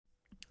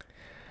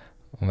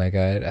Oh my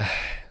God.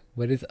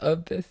 What is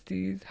up,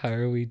 besties? How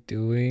are we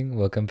doing?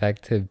 Welcome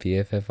back to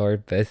BFFR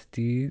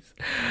Besties.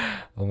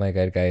 Oh my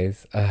God,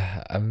 guys.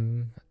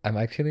 I'm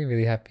actually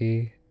really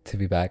happy to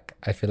be back.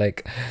 I feel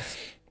like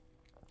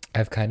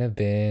I've kind of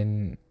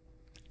been,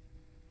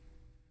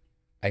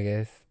 I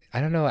guess, I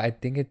don't know. I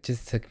think it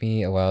just took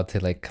me a while to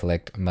like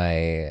get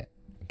my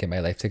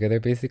life together,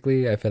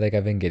 basically. I feel like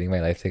I've been getting my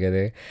life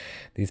together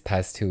these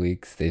past 2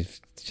 weeks. They've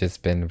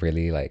just been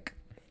really like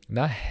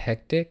not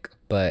hectic,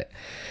 but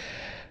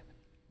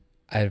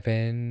I've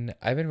been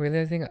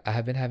realizing I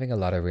have been having a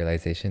lot of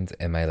realizations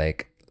in my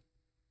like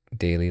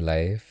daily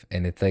life,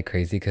 and it's like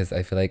crazy because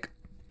I feel like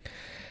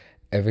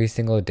every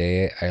single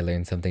day I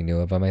learn something new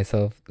about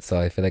myself. So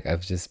I feel like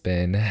I've just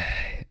been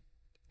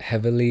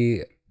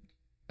heavily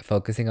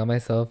focusing on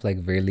myself, like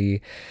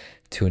really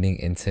tuning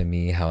into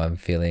me, how I'm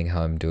feeling,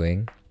 how I'm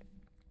doing.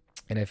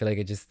 And I feel like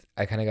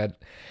I kind of got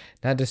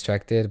not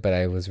distracted, but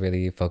I was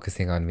really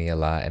focusing on me a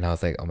lot. And I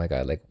was like, oh my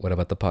God, like, what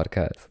about the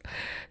podcast?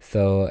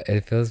 So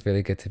it feels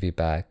really good to be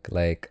back.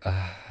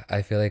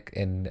 I feel like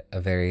in a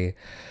very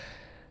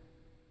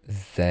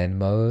Zen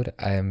mode.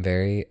 I am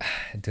very,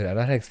 dude, I don't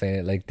know how to explain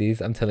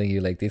it. I'm telling you,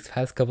 like, these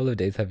past couple of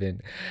days have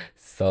been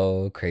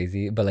so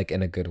crazy, but like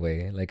in a good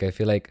way. Like, I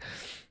feel like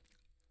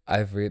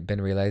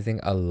been realizing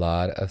a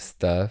lot of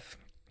stuff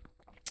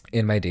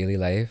in my daily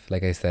life,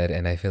 like I said,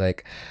 and I feel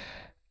like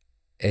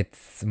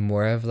it's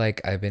more of like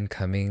I've been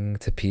coming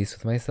to peace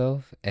with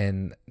myself,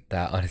 and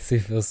that honestly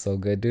feels so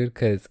good, dude,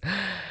 because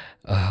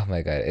oh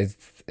my God,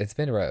 it's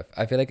been rough.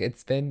 I feel like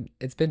it's been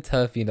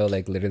tough,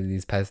 like literally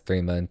these past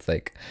 3 months,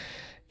 like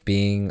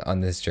being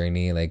on this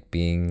journey, like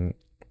being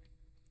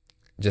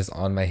just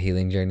on my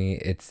healing journey.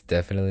 It's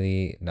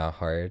definitely not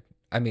hard.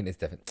 I mean, it's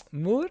definitely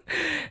more.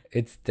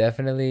 It's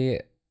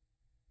definitely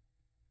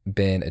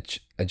been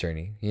a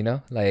journey,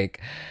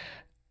 Like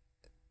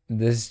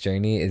this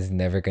journey is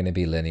never going to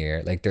be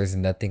linear. Like there's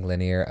nothing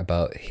linear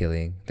about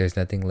healing. There's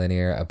nothing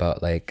linear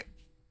about like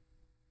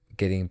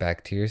getting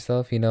back to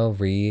yourself,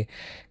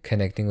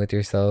 reconnecting with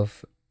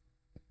yourself,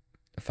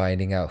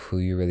 finding out who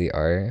you really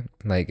are.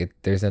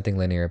 There's nothing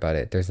linear about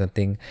it. There's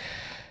nothing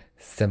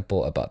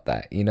simple about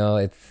that.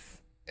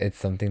 It's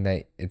something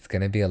that it's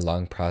gonna be a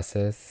long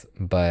process,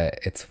 but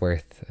it's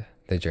worth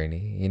the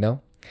journey.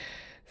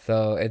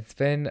 So it's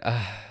been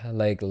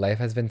like life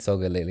has been so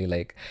good lately.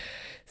 Like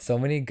so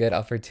many good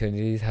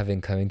opportunities have been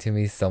coming to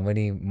me. So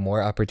many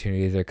more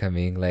opportunities are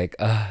coming.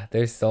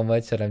 There's so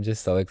much that I'm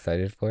just so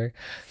excited for.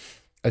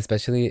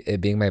 Especially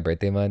it being my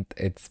birthday month.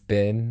 It's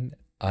been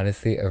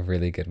honestly a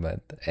really good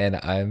month. And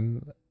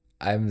I'm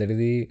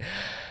literally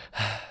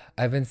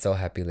I've been so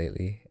happy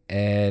lately.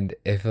 And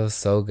it feels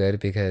so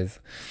good because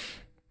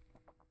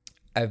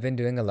I've been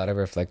doing a lot of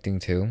reflecting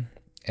too.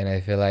 And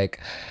I feel like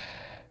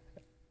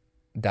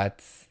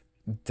that's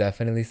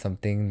definitely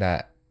something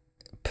that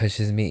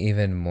pushes me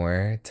even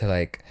more to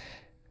like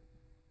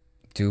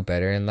do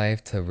better in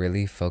life, to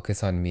really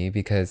focus on me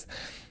because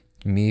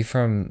me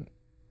from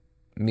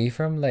me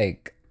from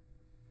like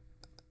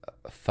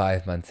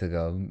 5 months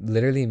ago,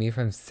 literally me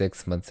from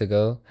 6 months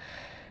ago,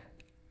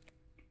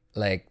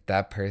 like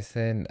that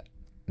person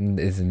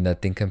is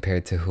nothing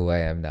compared to who I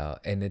am now.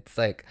 And it's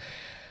like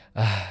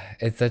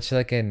it's such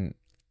like an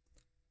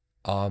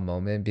awe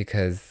moment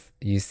because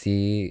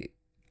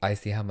I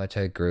see how much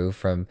I grew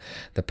from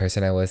the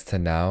person I was to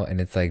now,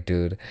 and it's like,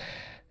 dude,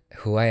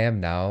 who I am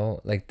now,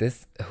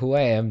 who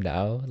I am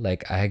now,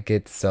 like I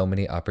get so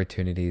many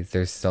opportunities.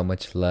 There's so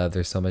much love,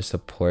 there's so much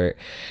support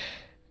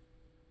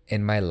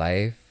in my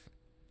life.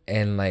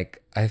 And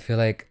like I feel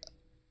like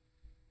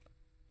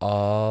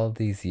all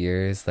these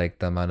years, like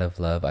the amount of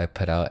love I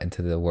put out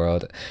into the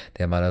world,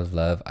 the amount of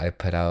love I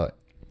put out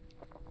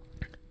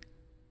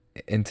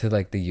into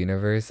like the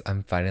universe,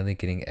 I'm finally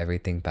getting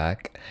everything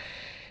back.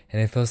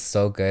 And it feels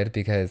so good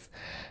because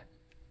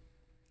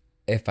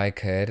if I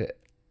could,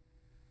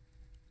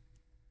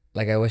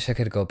 like, I wish I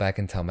could go back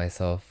and tell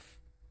myself,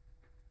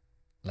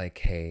 like,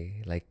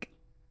 hey, like,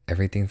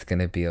 everything's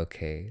gonna be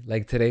okay.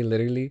 Like, today,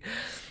 literally,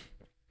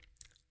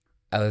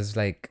 I was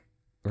like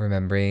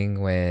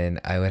remembering when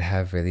I would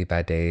have really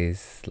bad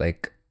days,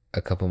 like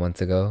a couple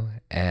months ago.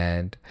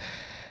 And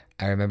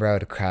I remember I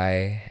would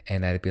cry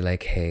and I'd be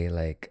like, hey,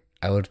 like,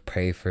 I would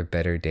pray for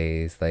better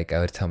days. Like I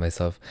would tell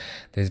myself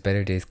there's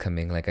better days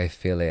coming. Like I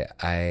feel it.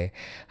 I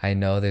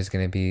know there's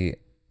gonna be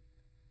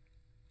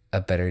a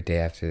better day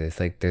after this.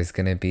 Like there's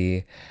gonna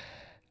be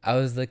I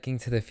was looking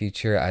to the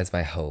future as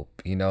my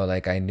hope,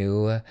 like I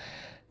knew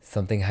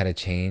something had to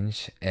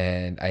change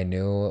and I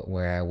knew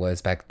where I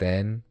was back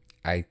then.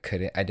 I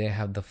didn't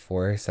have the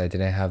force, I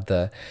didn't have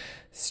the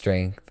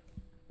strength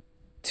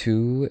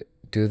to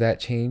do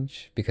that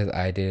change because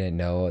I didn't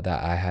know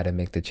that I had to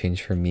make the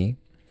change for me.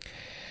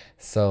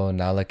 So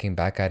now looking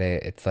back at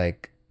it, it's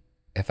like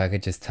if I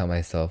could just tell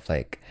myself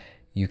like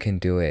you can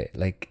do it.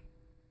 Like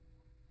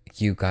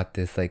you got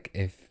this. Like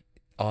if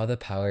all the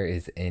power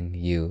is in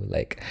you.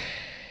 Like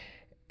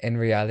in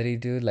reality,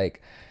 dude,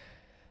 like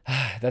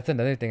that's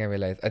another thing I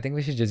realized. I think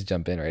we should just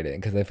jump in right in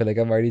because I feel like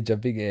I'm already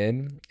jumping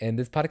in. And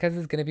this podcast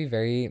is gonna be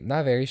very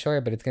not very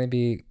short, but it's gonna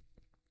be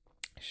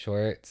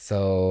short.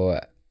 So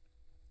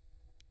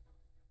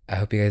I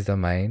hope you guys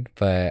don't mind,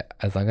 but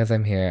as long as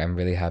I'm here, I'm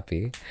really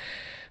happy.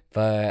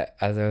 But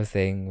as I was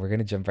saying, we're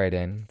gonna jump right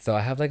in. So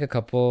I have like a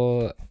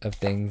couple of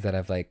things that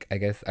I've like, I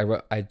guess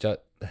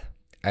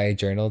I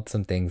journaled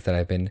some things that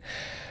I've been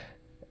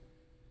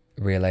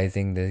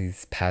realizing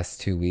these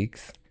past 2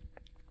 weeks,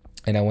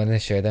 and I want to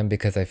share them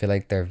because I feel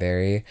like they've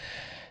been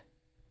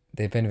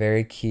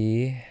very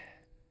key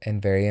and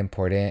very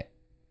important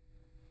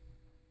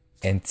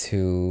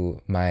into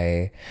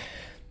my,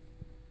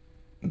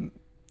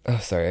 oh,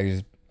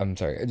 sorry, I'm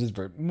sorry, I just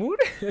burped mood.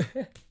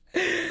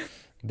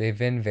 They've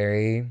been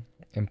very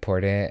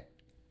important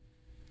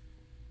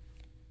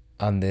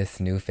on this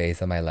new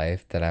phase of my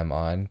life that I'm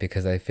on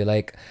because I feel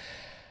like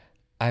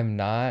I'm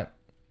not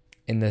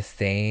in the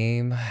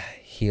same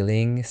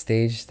healing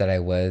stage that I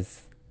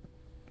was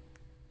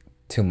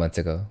 2 months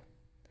ago.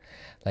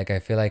 Like, I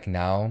feel like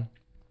now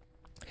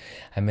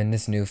I'm in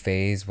this new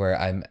phase where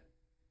I'm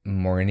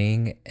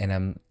mourning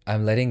and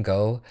I'm letting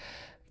go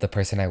the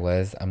person I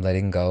was. I'm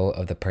letting go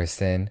of the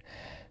person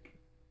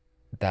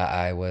that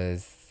I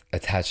was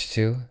attached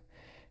to.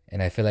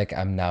 And I feel like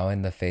I'm now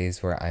in the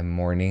phase where I'm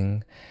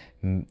mourning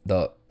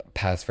the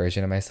past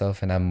version of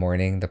myself and I'm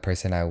mourning the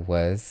person I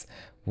was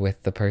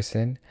with the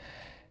person.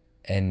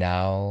 And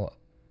now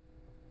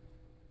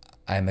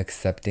I'm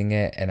accepting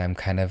it and I'm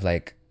kind of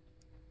like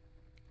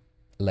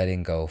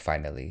letting go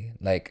finally.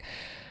 Like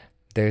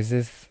there's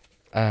this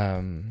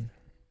um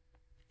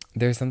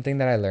there's something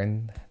that I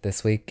learned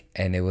this week,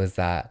 and it was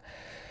that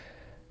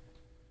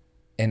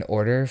in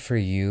order for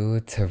you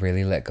to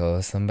really let go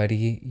of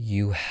somebody,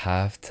 you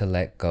have to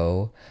let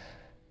go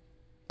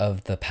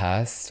of the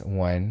past,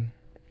 one,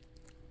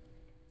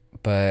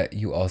 but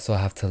you also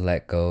have to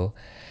let go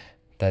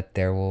that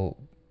there will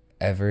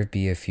ever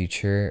be a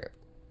future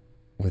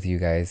with you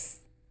guys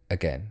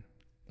again.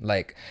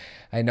 Like,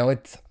 I know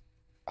it's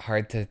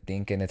hard to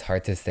think and it's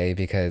hard to say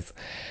because,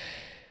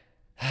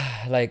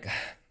 like,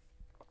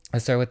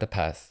 let's start with the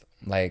past.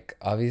 Like,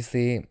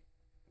 obviously,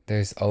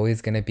 there's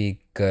always gonna be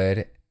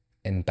good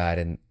and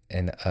bad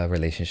in a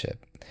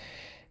relationship.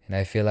 And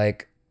I feel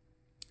like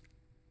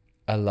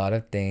a lot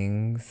of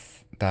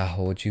things that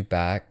hold you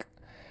back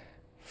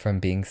from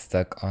being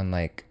stuck on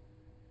like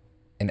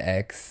an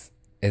ex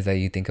is that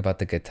you think about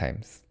the good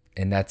times.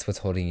 And that's what's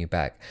holding you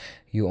back.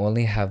 You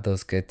only have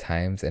those good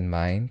times in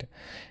mind.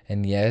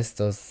 And yes,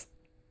 those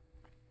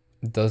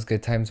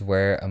good times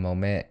were a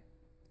moment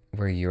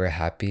where you were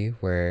happy,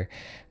 where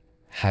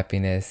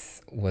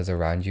happiness was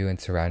around you and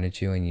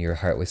surrounded you and your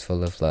heart was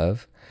full of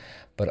love.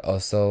 But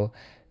also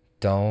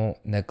don't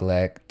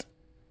neglect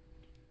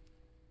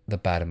the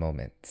bad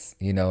moments.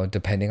 You know,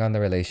 depending on the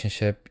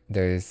relationship,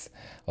 there's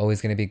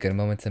always going to be good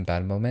moments and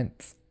bad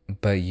moments,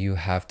 but you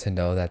have to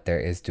know that there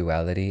is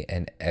duality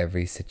in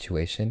every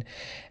situation,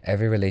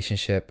 every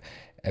relationship,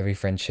 every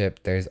friendship,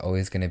 there's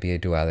always going to be a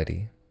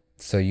duality.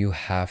 So you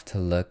have to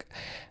look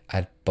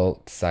at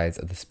both sides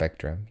of the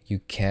spectrum. You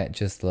can't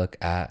just look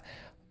at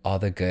all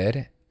the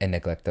good and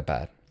neglect the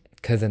bad.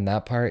 Because in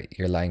that part,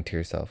 you're lying to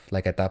yourself.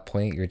 Like at that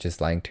point, you're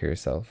just lying to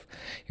yourself.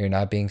 You're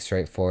not being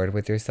straightforward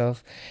with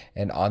yourself.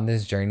 And on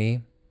this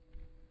journey,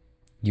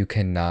 you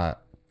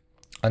cannot,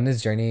 on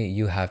this journey,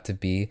 you have to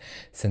be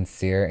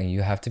sincere and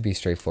you have to be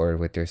straightforward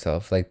with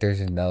yourself. Like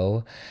there's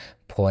no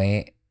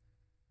point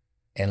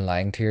in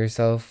lying to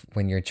yourself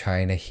when you're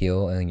trying to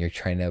heal and you're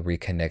trying to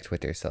reconnect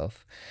with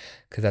yourself.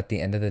 Because at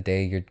the end of the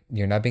day,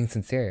 you're not being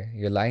sincere.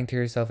 You're lying to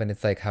yourself, and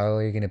it's like, how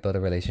are you going to build a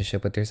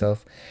relationship with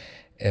yourself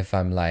if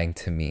I'm lying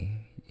to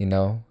me, you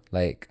know?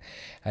 Like,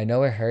 I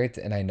know it hurts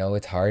and I know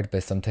it's hard,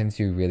 but sometimes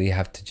you really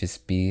have to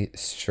just be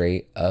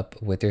straight up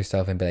with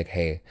yourself and be like,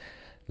 hey,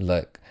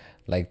 look,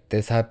 like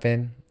this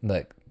happened.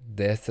 Look,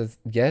 this is,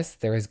 yes,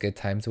 there was good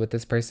times with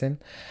this person.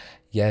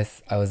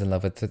 Yes, I was in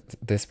love with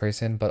this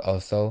person, but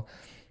also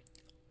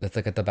let's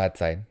look at the bad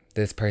side.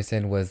 This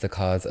person was the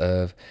cause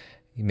of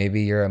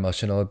maybe your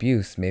emotional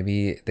abuse.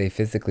 Maybe they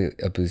physically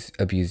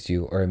abused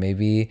you, or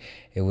maybe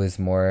it was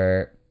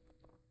more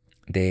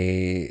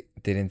they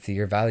didn't see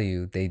your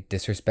value. They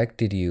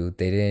disrespected you.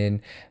 They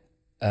didn't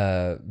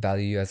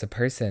value you as a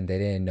person. They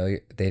didn't know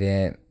you, they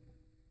didn't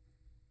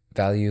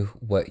value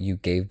what you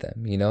gave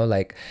them, you know?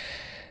 Like,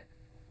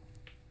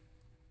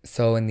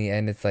 so in the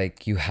end, it's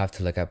like you have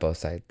to look at both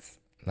sides.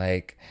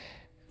 Like,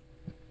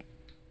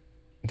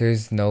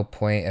 there's no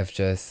point of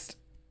just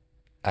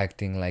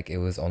acting like it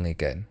was only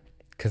good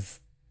because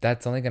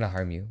that's only going to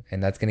harm you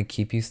and that's going to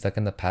keep you stuck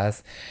in the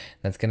past.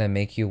 That's going to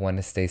make you want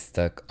to stay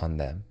stuck on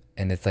them.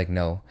 And it's like,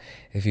 no,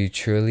 if you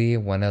truly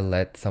want to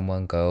let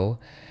someone go,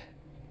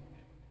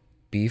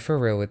 be for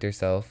real with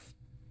yourself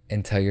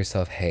and tell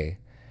yourself, hey,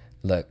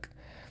 look,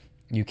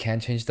 you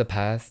can't change the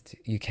past.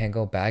 You can't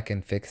go back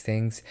and fix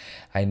things.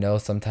 I know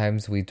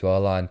sometimes we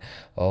dwell on,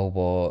 oh,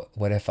 well,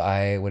 what if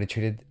I would have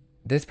treated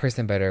this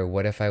person better?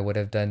 What if I would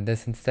have done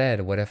this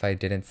instead? What if I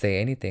didn't say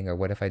anything? Or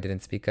what if I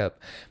didn't speak up?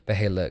 But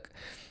hey, look,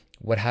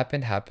 what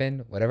happened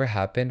happened. Whatever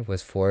happened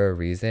was for a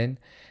reason.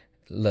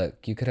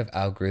 Look, you could have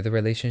outgrew the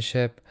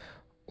relationship,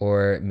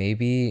 or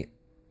maybe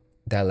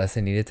that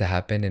lesson needed to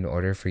happen in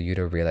order for you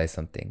to realize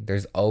something.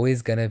 There's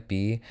always gonna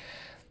be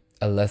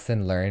a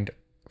lesson learned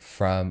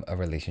from a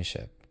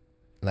relationship.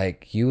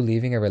 Like you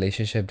leaving a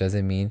relationship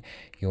doesn't mean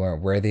you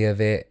aren't worthy of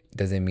it,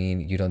 doesn't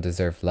mean you don't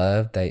deserve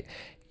love, that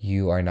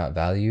you are not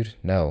valued.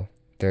 No,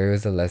 there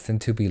is a lesson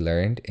to be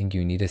learned and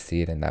you need to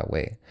see it in that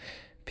way.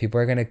 People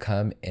are going to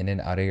come in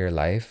and out of your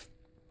life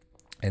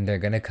and they're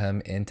going to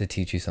come in to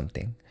teach you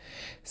something.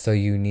 So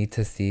you need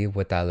to see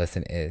what that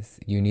lesson is.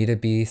 You need to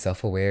be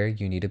self-aware,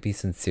 you need to be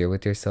sincere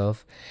with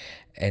yourself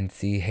and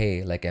see,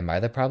 hey, like, am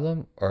I the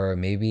problem? Or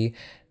maybe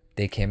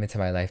they came into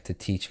my life to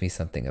teach me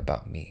something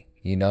about me.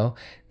 You know,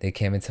 they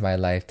came into my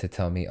life to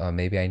tell me, oh,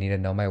 maybe I need to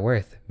know my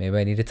worth. Maybe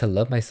I needed to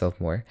love myself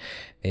more.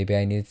 Maybe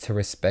I needed to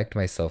respect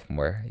myself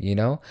more. You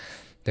know,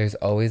 there's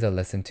always a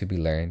lesson to be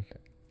learned.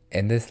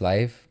 In this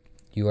life,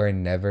 you are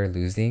never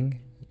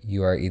losing.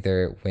 You are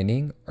either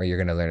winning or you're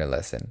going to learn a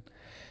lesson.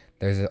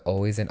 There's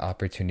always an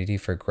opportunity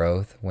for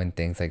growth when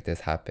things like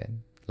this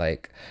happen.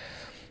 Like,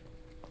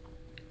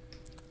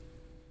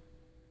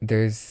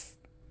 there's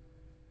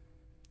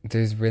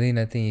there's really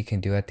nothing you can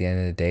do at the end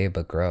of the day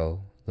but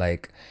grow.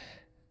 Like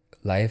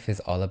life is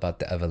all about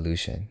the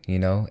evolution, you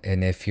know?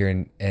 And if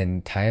you're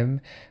in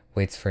time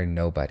waits for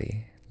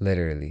nobody,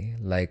 literally.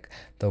 Like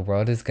the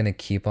world is going to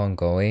keep on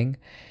going,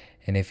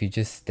 and if you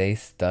just stay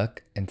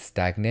stuck and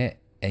stagnant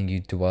and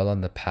you dwell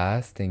on the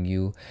past and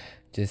you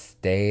just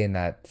stay in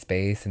that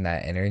space and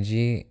that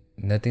energy,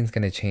 nothing's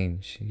going to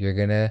change. You're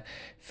going to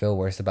feel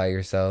worse about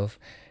yourself.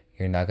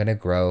 You're not going to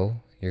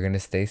grow. You're going to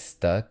stay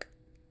stuck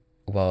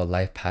while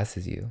life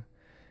passes you.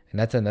 And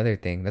that's another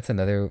thing. That's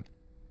another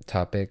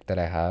topic that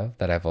I have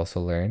that I've also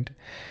learned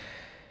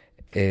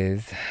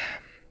is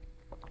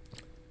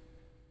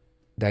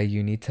that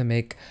you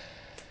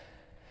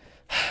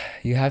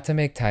have to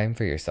make time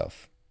for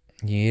yourself.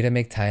 You need to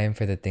make time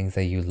for the things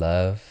that you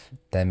love,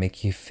 that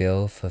make you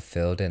feel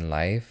fulfilled in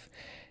life,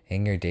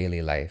 in your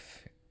daily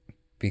life.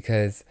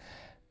 Because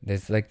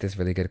there's like this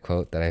really good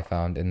quote that I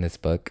found in this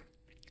book,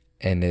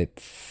 and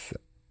it's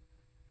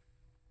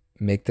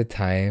make the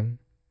time,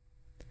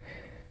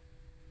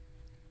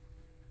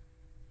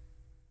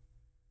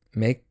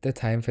 make the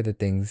time for the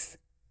things.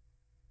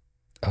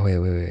 Oh,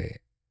 wait.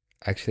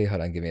 Actually,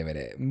 hold on, give me a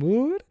minute.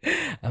 Mood?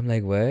 I'm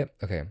like, what?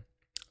 Okay.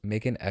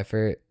 Make an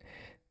effort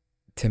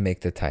to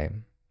make the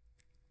time.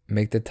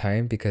 Make the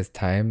time because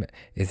time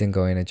isn't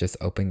going to just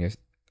open yourself.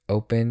 Just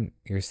open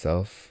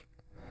yourself.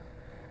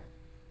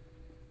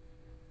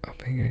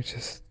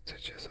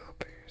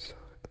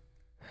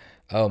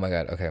 Oh my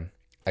God. Okay.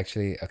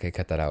 Actually, okay,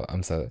 cut that out.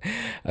 I'm so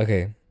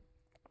okay.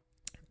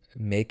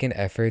 Make an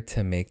effort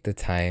to make the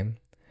time.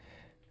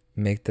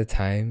 Make the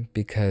time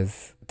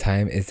because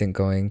time isn't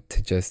going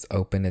to just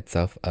open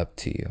itself up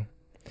to you.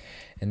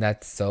 And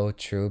that's so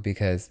true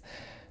because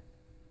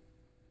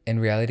in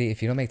reality,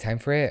 if you don't make time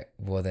for it,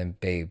 well then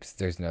babes,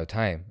 there's no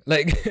time.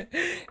 Like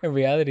in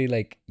reality,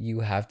 like you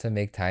have to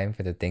make time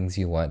for the things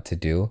you want to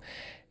do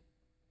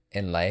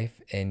in life,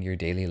 in your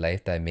daily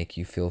life that make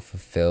you feel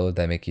fulfilled,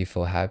 that make you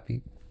feel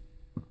happy,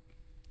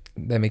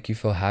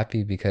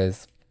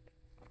 because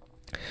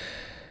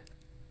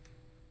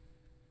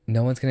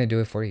no one's gonna do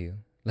it for you.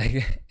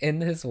 Like in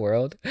this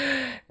world,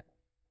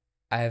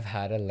 I've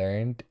had to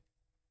learn,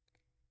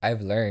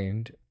 I've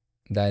learned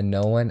that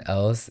no one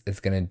else is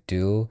gonna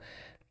do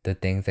the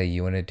things that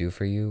you want to do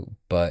for you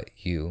but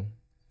you.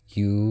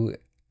 You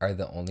are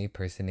the only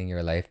person in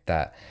your life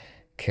that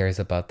cares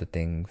about the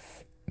things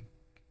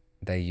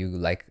that you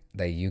like,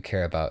 that you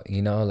care about.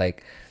 You know,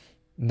 like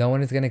no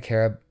one is gonna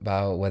care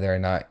about whether or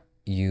not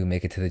you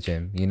make it to the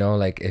gym. You know,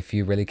 like if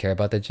you really care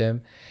about the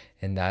gym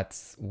and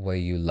that's what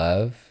you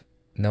love,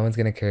 no one's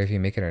gonna care if you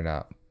make it or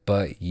not,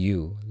 but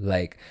you.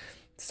 Like,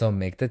 so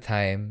make the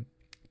time,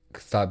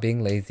 stop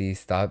being lazy,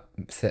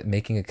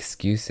 making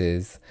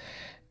excuses,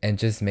 and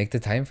just make the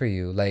time for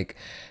you. Like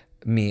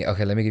me,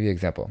 okay, let me give you an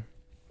example.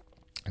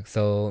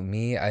 So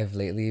me, I've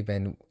lately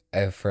been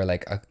for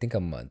like I think a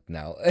month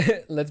now.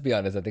 Let's be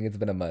honest, I think it's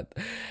been a month.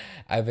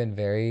 I've been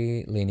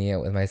very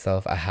lenient with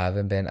myself. I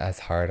haven't been as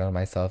hard on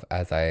myself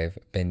as I've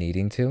been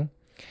needing to.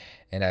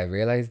 And I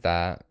realized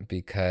that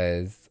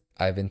because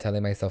I've been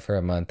telling myself for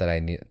a month that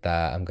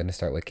I'm gonna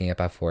start waking up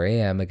at 4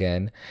 a.m.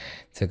 again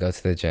to go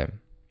to the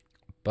gym.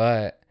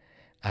 But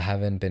I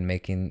haven't been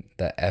making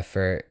the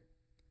effort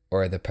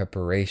or the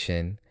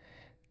preparation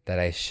that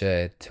I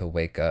should to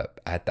wake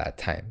up at that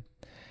time.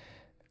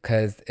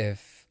 Because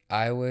if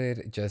I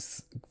would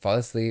just fall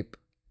asleep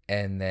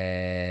and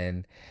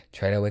then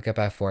try to wake up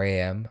at 4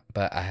 a.m.,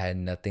 but I had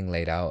nothing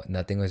laid out,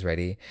 nothing was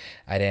ready.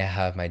 I didn't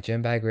have my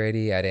gym bag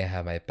ready. I didn't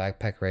have my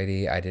backpack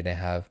ready. I didn't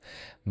have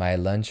my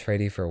lunch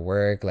ready for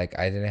work. Like,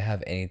 I didn't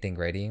have anything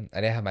ready. I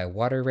didn't have my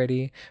water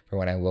ready for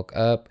when I woke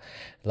up.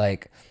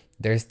 Like,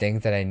 there's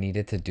things that I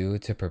needed to do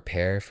to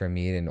prepare for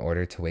me in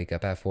order to wake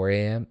up at 4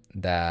 a.m.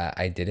 that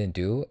I didn't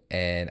do,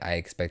 and I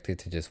expected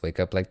to just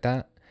wake up like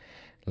that,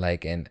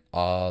 like in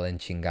all in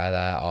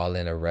chingada, all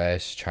in a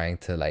rush, trying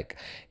to like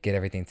get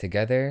everything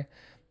together.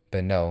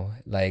 But no,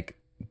 like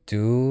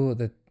do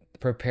the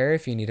prepare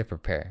if you need to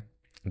prepare.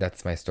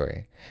 That's my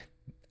story.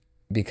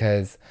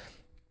 because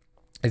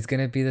it's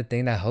gonna be the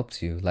thing that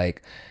helps you.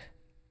 Like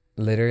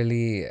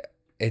literally,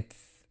 it's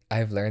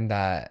I've learned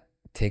that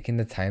taking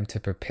the time to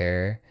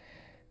prepare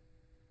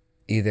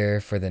either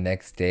for the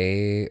next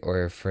day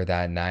or for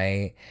that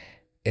night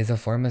is a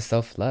form of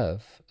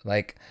self-love.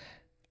 Like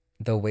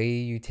the way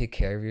you take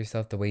care of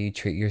yourself, the way you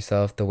treat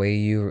yourself, the way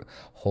you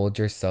hold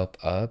yourself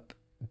up,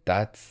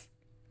 that's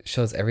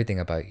shows everything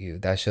about you.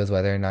 That shows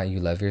whether or not you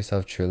love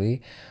yourself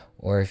truly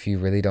or if you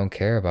really don't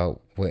care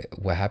about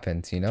what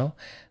happens, you know?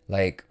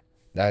 Like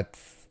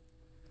that's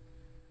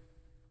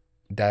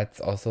that's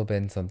also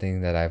been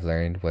something that I've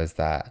learned was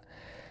that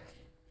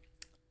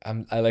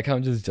I like how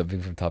I'm just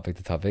jumping from topic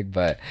to topic,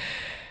 but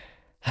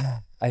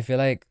I feel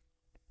like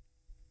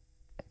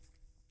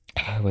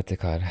what's it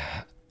called?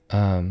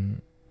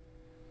 Um,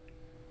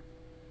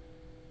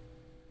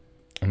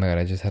 oh my God,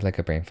 I just had like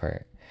a brain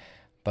fart.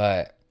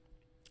 But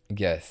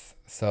yes,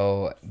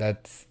 so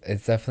that's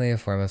it's definitely a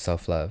form of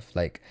self-love.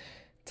 Like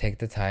take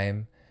the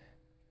time,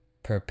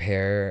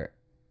 prepare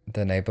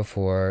the night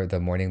before, the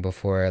morning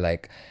before,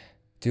 like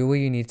do what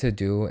you need to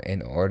do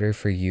in order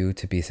for you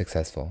to be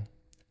successful.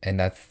 And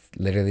that's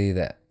literally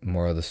the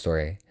moral of the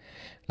story.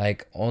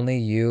 Like only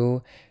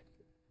you,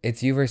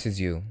 it's you versus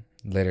you,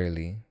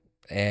 literally.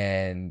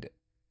 And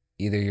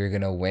either you're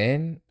gonna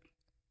win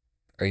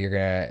or you're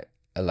gonna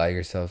allow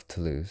yourself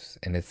to lose.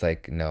 And it's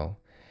like, no.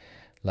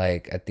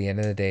 Like at the end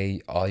of the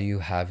day, all you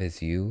have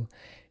is you.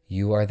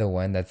 You are the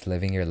one that's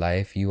living your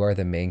life. You are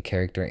the main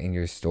character in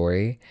your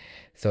story.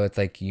 So it's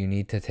like you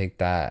need to take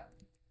that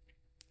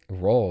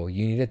role.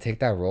 You need to take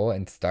that role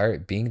and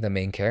start being the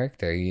main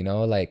character, you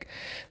know? Like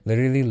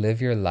literally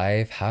live your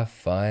life, have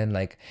fun.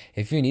 Like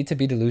if you need to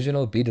be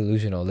delusional,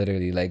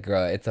 literally. Like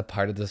girl, it's a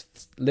part of this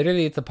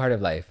literally it's a part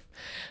of life.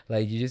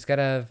 Like you just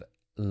gotta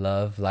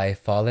love life,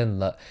 fall in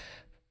love,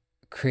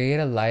 create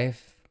a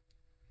life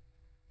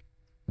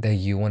that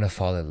you want to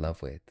fall in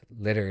love with,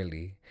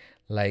 literally.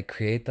 Like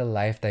create the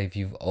life that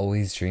you've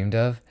always dreamed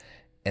of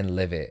and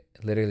live it.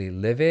 Literally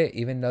live it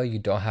even though you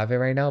don't have it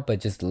right now, but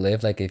just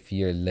live like if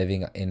you're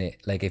living in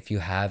it, like if you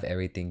have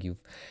everything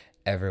you've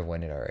ever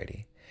wanted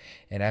already.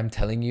 And I'm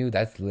telling you,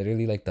 that's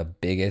literally like the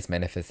biggest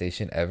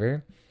manifestation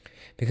ever.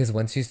 Because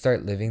once you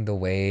start living the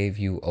way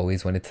you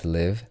always wanted to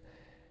live,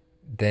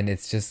 then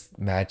it's just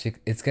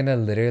magic. It's gonna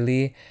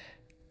literally,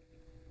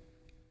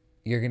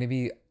 you're gonna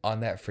be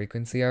on that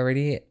frequency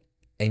already,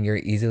 and you're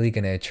easily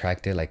gonna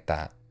attract it like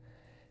that.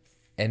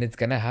 And it's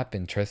gonna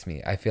happen, trust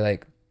me. I feel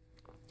like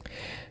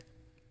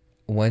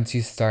once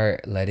you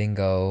start letting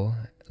go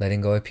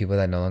of people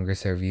that no longer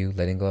serve you,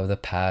 letting go of the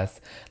past,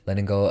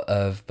 letting go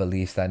of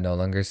beliefs that no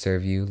longer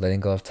serve you, letting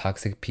go of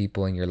toxic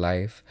people in your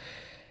life,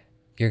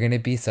 you're gonna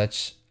be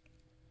such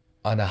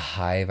on a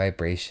high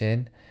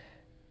vibration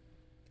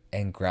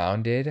and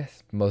grounded,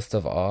 most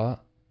of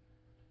all,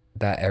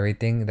 that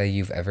everything that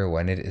you've ever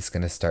wanted is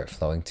going to start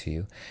flowing to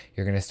you.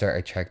 You're going to start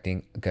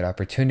attracting good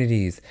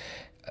opportunities,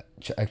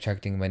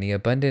 attracting money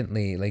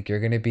abundantly. Like you're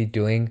going to be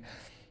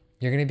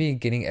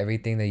getting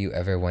everything that you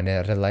ever wanted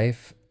out of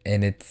life.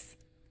 And it's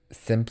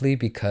simply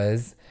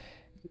because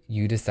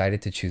you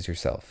decided to choose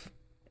yourself.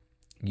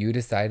 You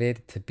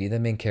decided to be the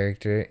main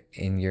character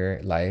in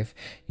your life.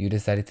 You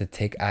decided to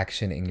take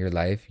action in your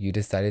life. You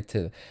decided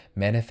to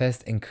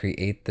manifest and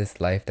create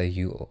this life that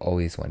you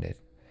always wanted.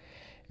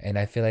 And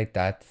I feel like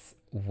that's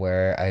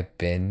where I've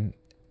been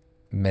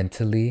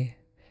mentally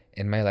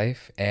in my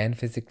life and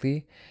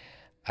physically.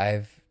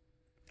 I've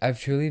I've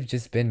truly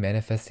just been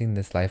manifesting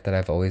this life that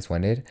I've always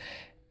wanted,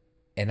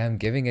 and I'm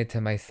giving it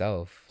to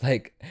myself.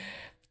 Like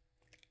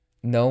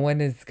no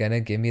one is gonna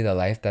give me the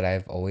life that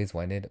I've always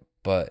wanted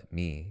but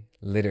me.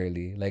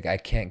 Literally. Like I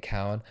can't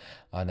count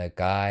on a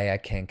guy, I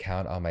can't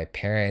count on my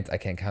parents, I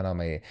can't count on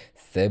my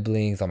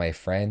siblings, on my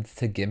friends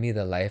to give me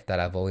the life that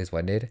I've always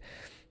wanted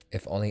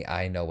if only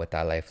I know what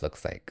that life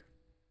looks like.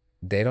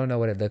 They don't know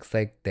what it looks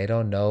like. They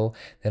don't know.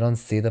 They don't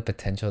see the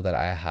potential that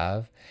I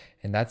have.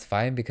 And that's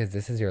fine because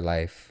this is your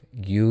life.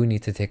 You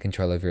need to take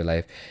control of your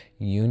life.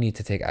 You need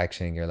to take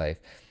action in your life.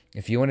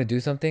 If you want to do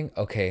something,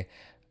 okay,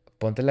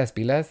 ponte las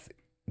pilas,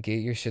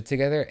 get your shit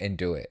together and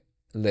do it.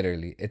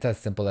 Literally, it's as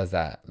simple as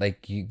that.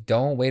 Like, you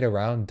don't wait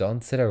around,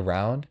 don't sit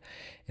around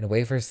and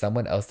wait for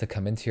someone else to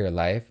come into your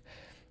life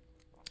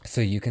so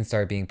you can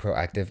start being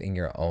proactive in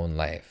your own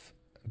life.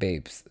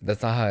 Babes,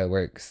 that's not how it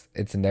works.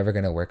 It's never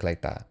gonna work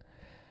like that.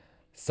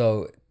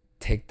 So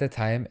take the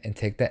time and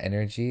take the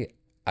energy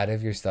out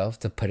of yourself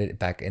to put it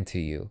back into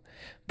you.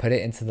 Put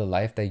it into the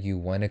life that you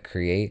want to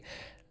create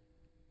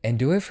and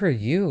do it for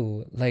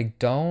you. Like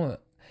don't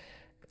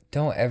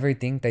ever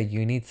think that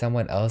you need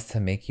someone else to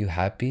make you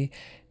happy.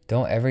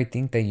 Don't ever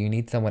think that you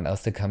need someone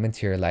else to come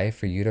into your life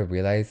for you to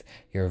realize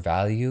your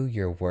value,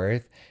 your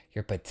worth,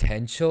 your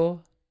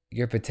potential.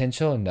 Your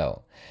potential,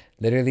 no.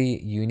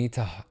 Literally, you need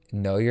to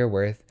know your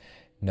worth,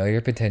 know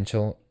your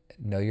potential,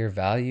 know your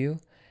value.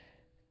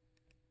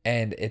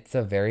 And it's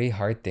a very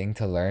hard thing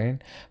to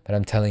learn, but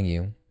I'm telling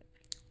you,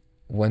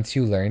 once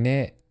you learn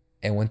it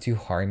and once you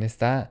harness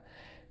that,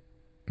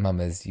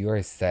 mamas, you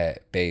are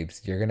set,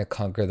 babes. You're gonna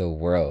conquer the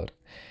world.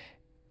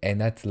 And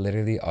that's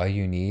literally all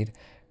you need.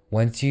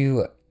 Once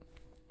you,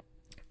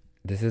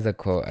 this is a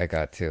quote I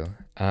got too.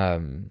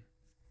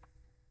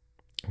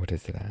 What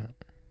is it at?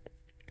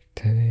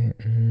 Today,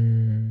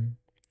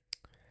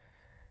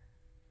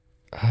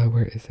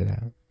 where is it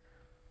at?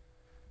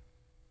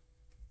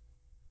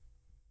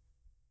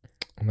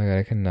 Oh my God,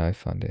 I cannot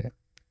find it.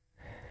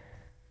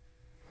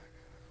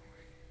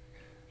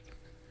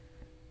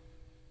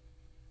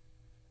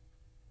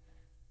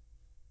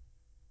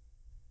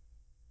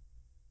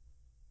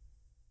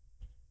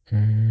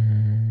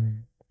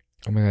 Mm,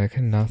 oh my God, I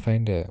cannot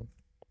find it.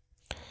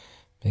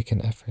 Make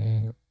an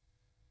effort.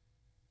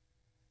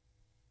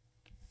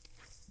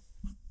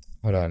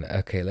 Hold on.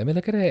 Okay, let me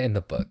look at it in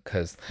the book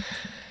because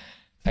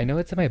I know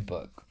it's in my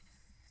book.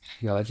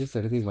 Y'all, I just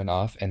literally went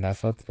off and that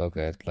felt so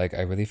good. Like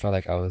I really felt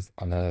like I was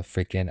on a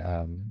freaking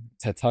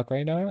TED Talk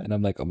right now, and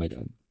I'm like, oh my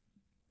God.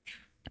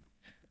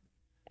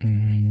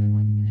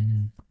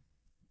 Mm,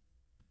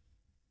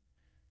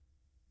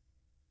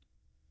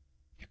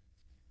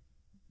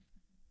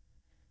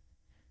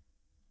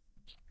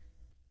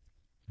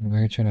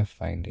 we're trying to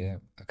find it.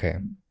 Okay.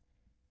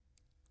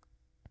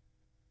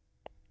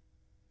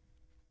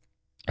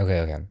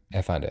 Okay.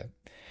 I found it.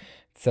 It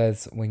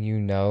says, when you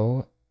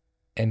know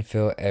and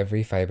feel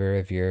every fiber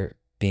of your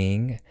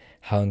being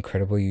how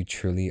incredible you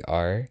truly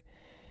are,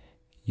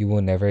 you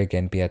will never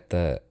again be at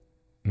the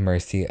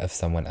mercy of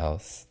someone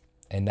else.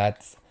 And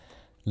that's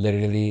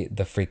literally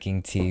the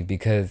freaking tea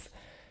because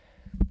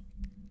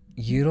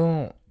you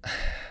don't,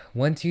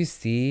 once you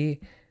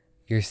see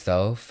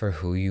yourself for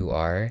who you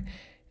are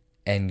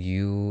and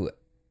you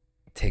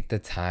take the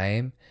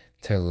time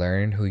to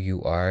learn who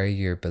you are,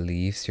 your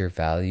beliefs, your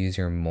values,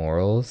 your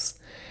morals,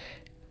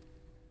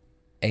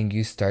 and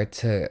you start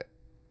to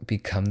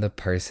become the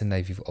person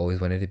that you've always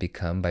wanted to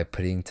become by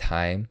putting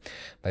time,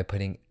 by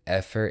putting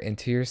effort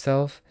into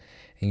yourself,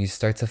 and you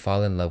start to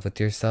fall in love with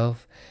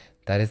yourself,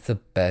 that is the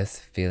best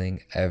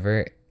feeling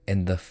ever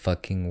in the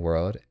fucking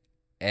world.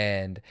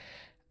 And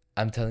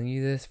I'm telling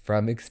you this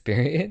from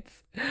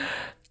experience.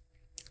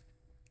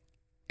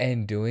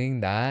 And doing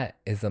that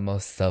is the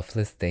most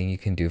selfless thing you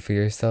can do for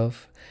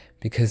yourself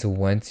because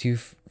once you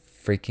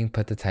freaking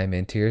put the time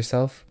into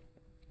yourself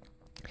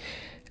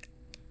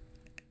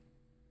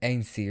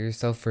and see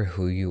yourself for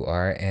who you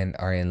are and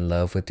are in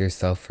love with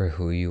yourself for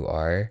who you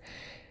are,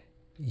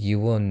 you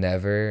will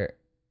never,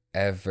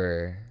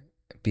 ever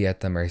be at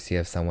the mercy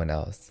of someone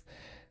else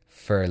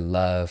for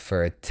love,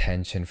 for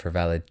attention, for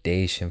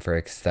validation, for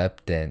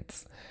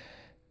acceptance.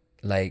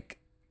 Like,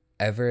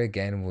 ever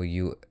again will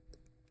you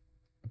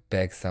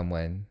beg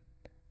someone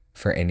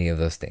for any of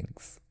those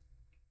things.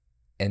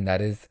 And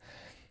that is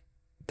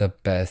the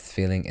best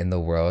feeling in the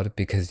world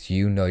because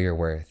you know your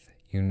worth,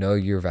 you know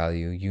your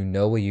value, you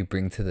know what you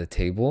bring to the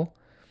table,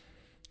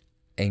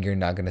 and you're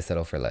not going to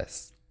settle for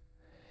less.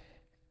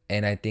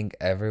 And I think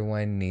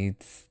everyone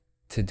needs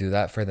to do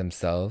that for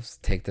themselves,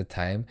 take the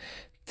time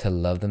to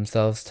love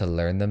themselves, to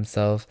learn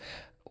themselves,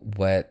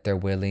 what they're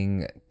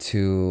willing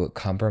to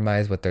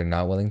compromise, what they're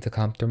not willing to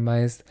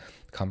compromise,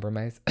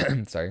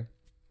 sorry,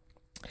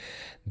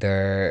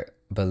 their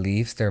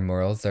beliefs, their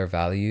morals, their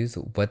values,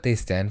 what they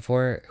stand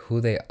for,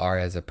 who they are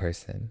as a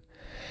person.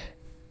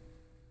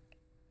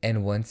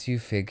 And once you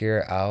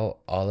figure out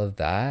all of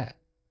that,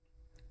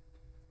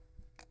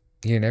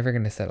 you're never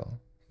going to settle.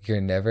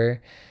 You're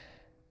never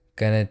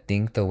going to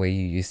think the way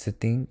you used to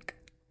think.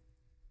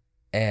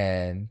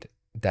 And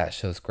that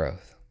shows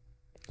growth,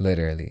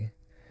 literally.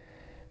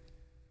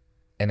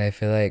 And I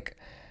feel like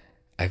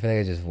I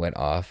just went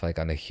off like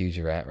on a huge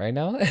rant right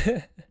now.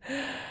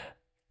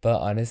 But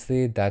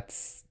honestly,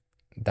 that's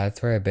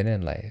where I've been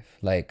in life.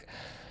 Like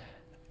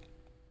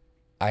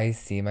I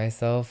see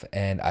myself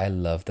and I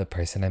love the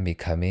person I'm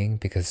becoming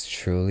because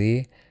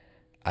truly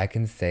I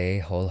can say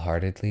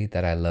wholeheartedly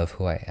that I love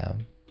who I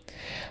am.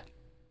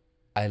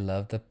 I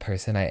love the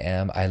person I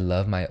am. I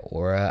love my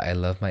aura. I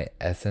love my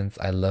essence.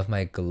 I love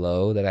my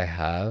glow that I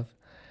have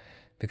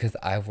because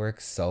I've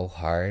worked so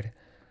hard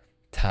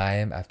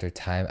time after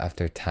time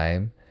after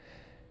time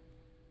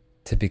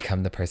to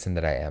become the person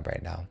that I am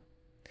right now.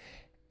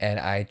 And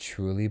I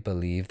truly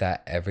believe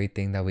that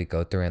everything that we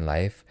go through in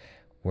life,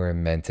 we're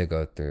meant to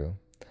go through.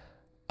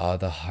 All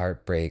the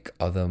heartbreak,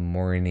 all the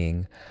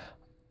mourning,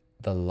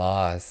 the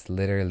loss,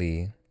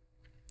 literally,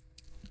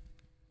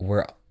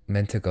 we're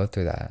meant to go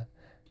through that.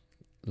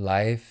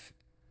 Life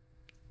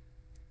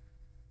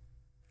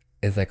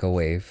is like a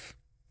wave.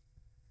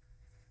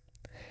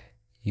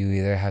 You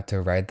either have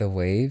to ride the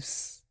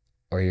waves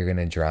or you're going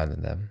to drown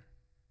in them.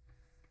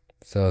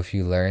 So if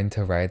you learn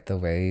to ride the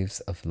waves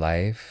of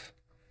life,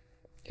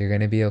 you're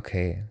going to be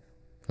okay.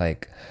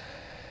 Like,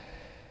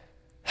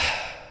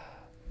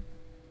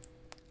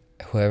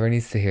 whoever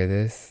needs to hear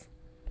this,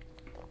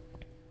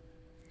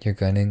 you're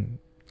going to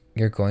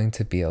you're going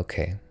to be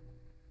okay.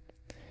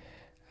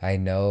 I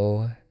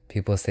know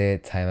people say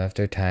it time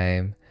after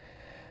time,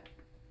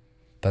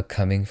 but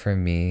coming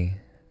from me,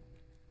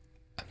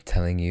 I'm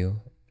telling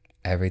you,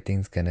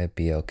 everything's gonna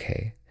be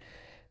okay.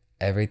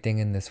 Everything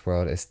in this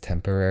world is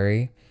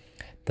temporary.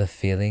 The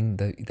feeling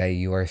that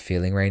you are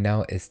feeling right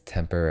now is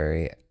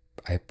temporary.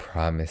 I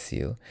promise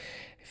you.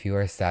 If you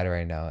are sad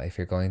right now, if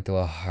you're going through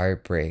a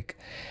heartbreak,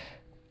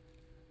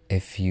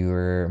 if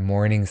you're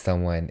mourning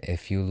someone,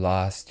 if you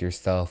lost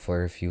yourself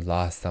or if you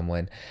lost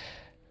someone,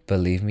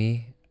 believe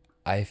me,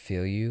 I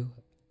feel you.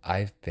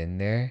 I've been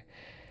there.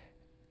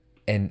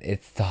 And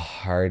it's the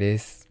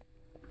hardest,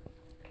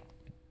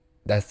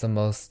 that's the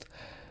most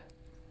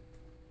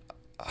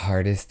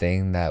hardest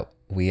thing that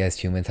we as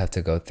humans have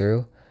to go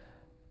through.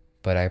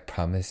 But I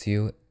promise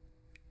you,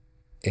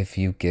 if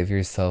you give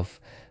yourself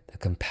the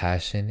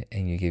compassion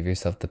and you give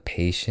yourself the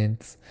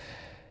patience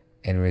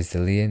and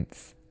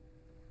resilience,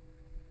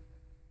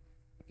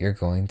 you're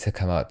going to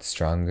come out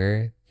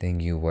stronger than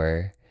you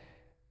were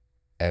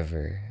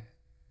ever.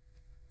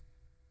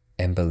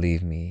 And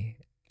believe me,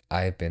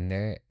 I've been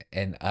there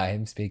and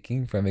I'm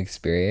speaking from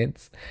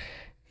experience.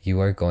 You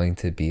are going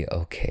to be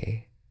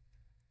okay.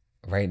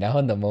 Right now,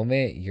 in the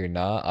moment, you're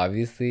not.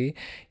 Obviously,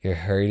 you're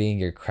hurting,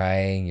 you're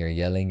crying, you're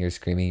yelling, you're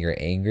screaming, you're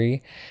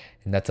angry,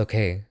 and that's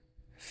okay.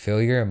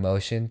 Feel your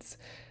emotions,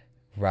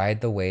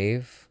 ride the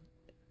wave,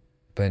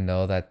 but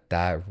know that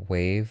that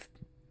wave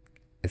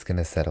is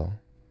gonna settle.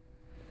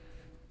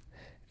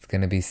 It's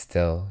gonna be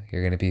still.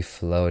 You're gonna be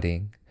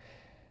floating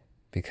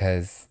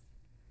because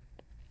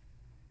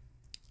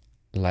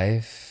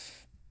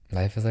life,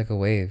 life is like a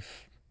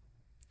wave.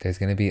 There's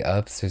gonna be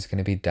ups, there's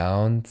gonna be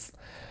downs,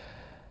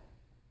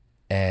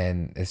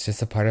 and it's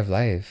just a part of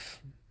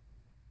life.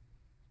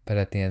 But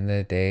at the end of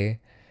the day,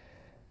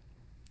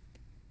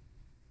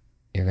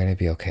 you're gonna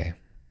be okay.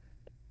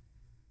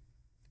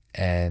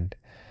 And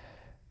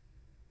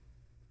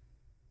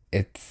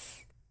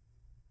it's,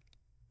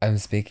 I'm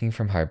speaking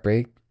from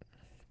heartbreak.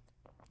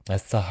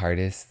 That's the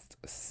hardest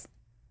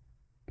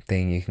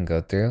thing you can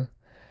go through.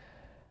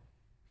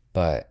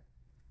 But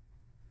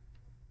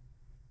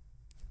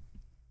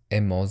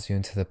it molds you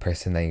into the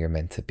person that you're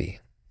meant to be.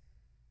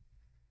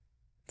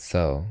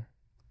 So,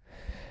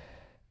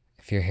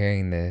 if you're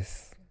hearing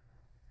this,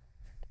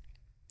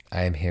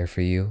 I am here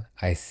for you.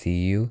 I see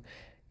you.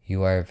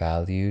 You are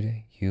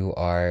valued. You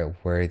are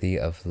worthy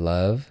of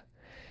love.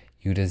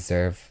 You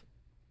deserve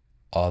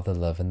all the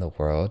love in the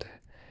world.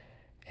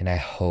 And I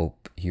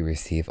hope you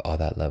receive all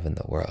that love in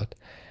the world.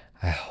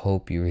 I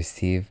hope you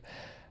receive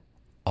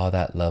all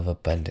that love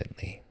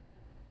abundantly.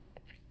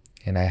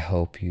 And I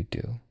hope you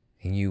do.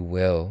 And you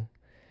will.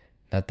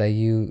 Not that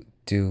you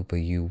do,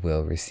 but you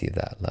will receive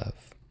that love.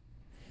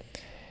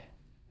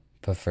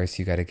 But first,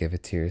 you got to give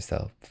it to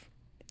yourself.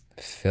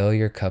 Fill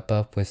your cup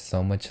up with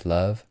so much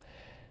love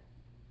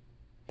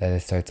that it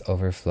starts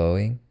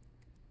overflowing,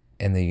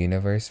 and the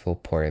universe will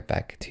pour it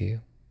back to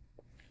you.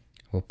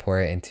 Will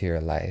pour it into your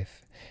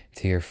life,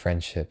 into your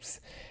friendships,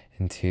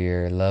 into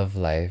your love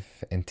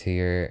life, into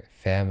your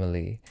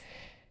family.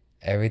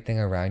 Everything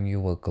around you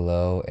will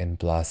glow and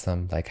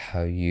blossom like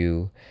how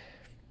you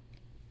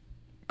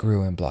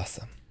grew and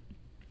blossom.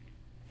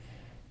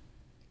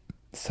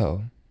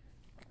 So,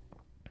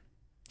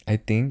 I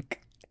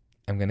think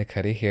I'm gonna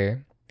cut it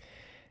here.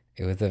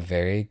 It was a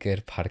very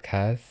good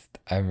podcast.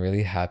 I'm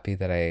really happy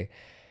that I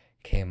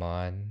came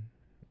on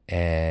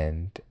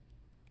and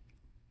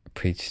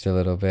preached a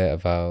little bit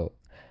about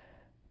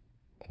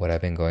what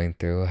I've been going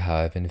through, how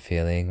I've been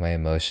feeling, my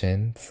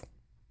emotions.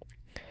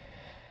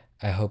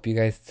 I hope you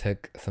guys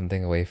took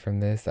something away from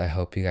this. I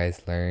hope you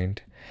guys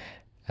learned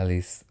at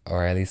least,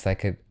 or at least I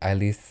could, at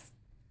least,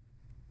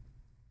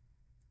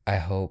 I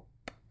hope,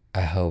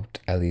 I hoped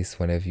at least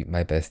one of you,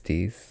 my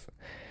besties,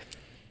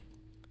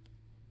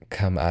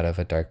 come out of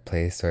a dark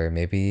place, or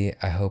maybe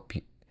I hope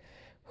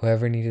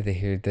whoever needed to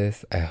hear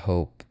this, I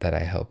hope that I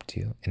helped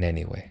you in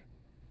any way.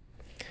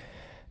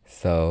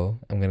 So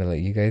I'm gonna let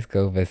you guys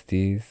go,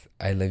 besties.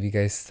 I love you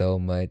guys so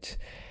much.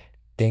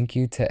 Thank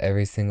you to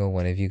every single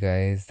one of you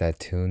guys that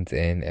tunes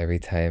in every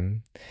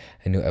time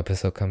a new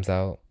episode comes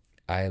out.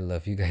 I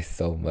love you guys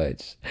so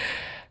much.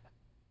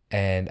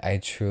 And I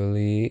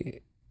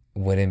truly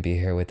wouldn't be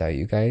here without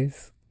you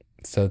guys.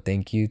 So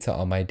thank you to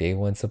all my day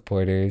one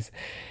supporters.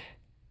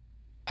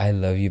 I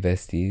love you,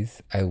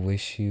 besties. I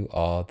wish you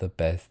all the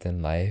best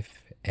in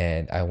life.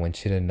 And I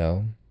want you to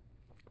know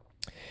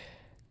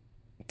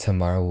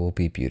tomorrow will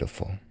be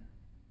beautiful.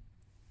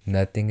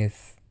 Nothing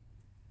is,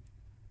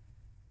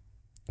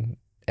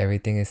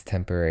 everything is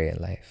temporary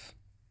in life.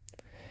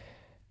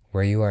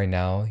 Where you are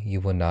now, you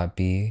will not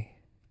be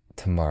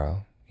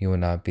tomorrow. You will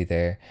not be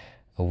there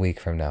a week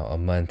from now, a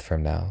month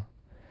from now.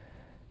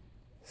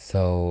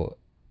 So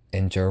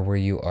enjoy where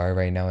you are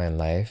right now in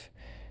life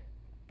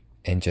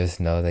and just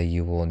know that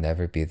you will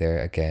never be there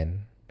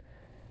again.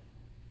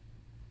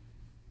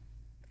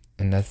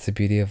 And that's the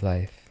beauty of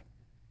life.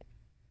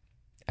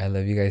 I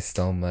love you guys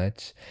so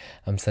much.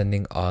 I'm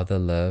sending all the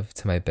love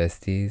to my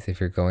besties. If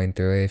you're going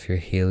through it, if you're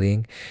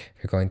healing,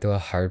 if you're going through a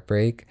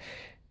heartbreak,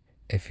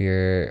 if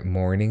you're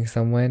mourning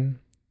someone,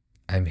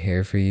 I'm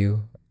here for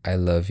you. I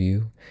love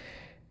you.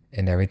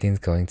 And everything's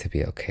going to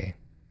be okay.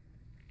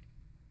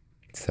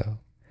 So,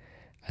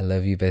 I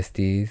love you,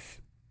 besties.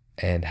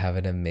 And have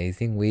an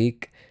amazing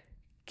week.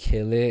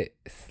 Kill it,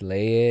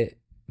 slay it,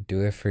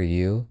 do it for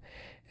you,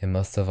 and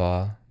most of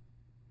all,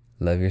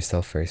 love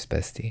yourself first,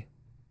 bestie.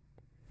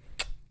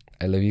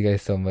 I love you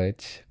guys so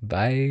much.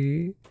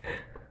 Bye.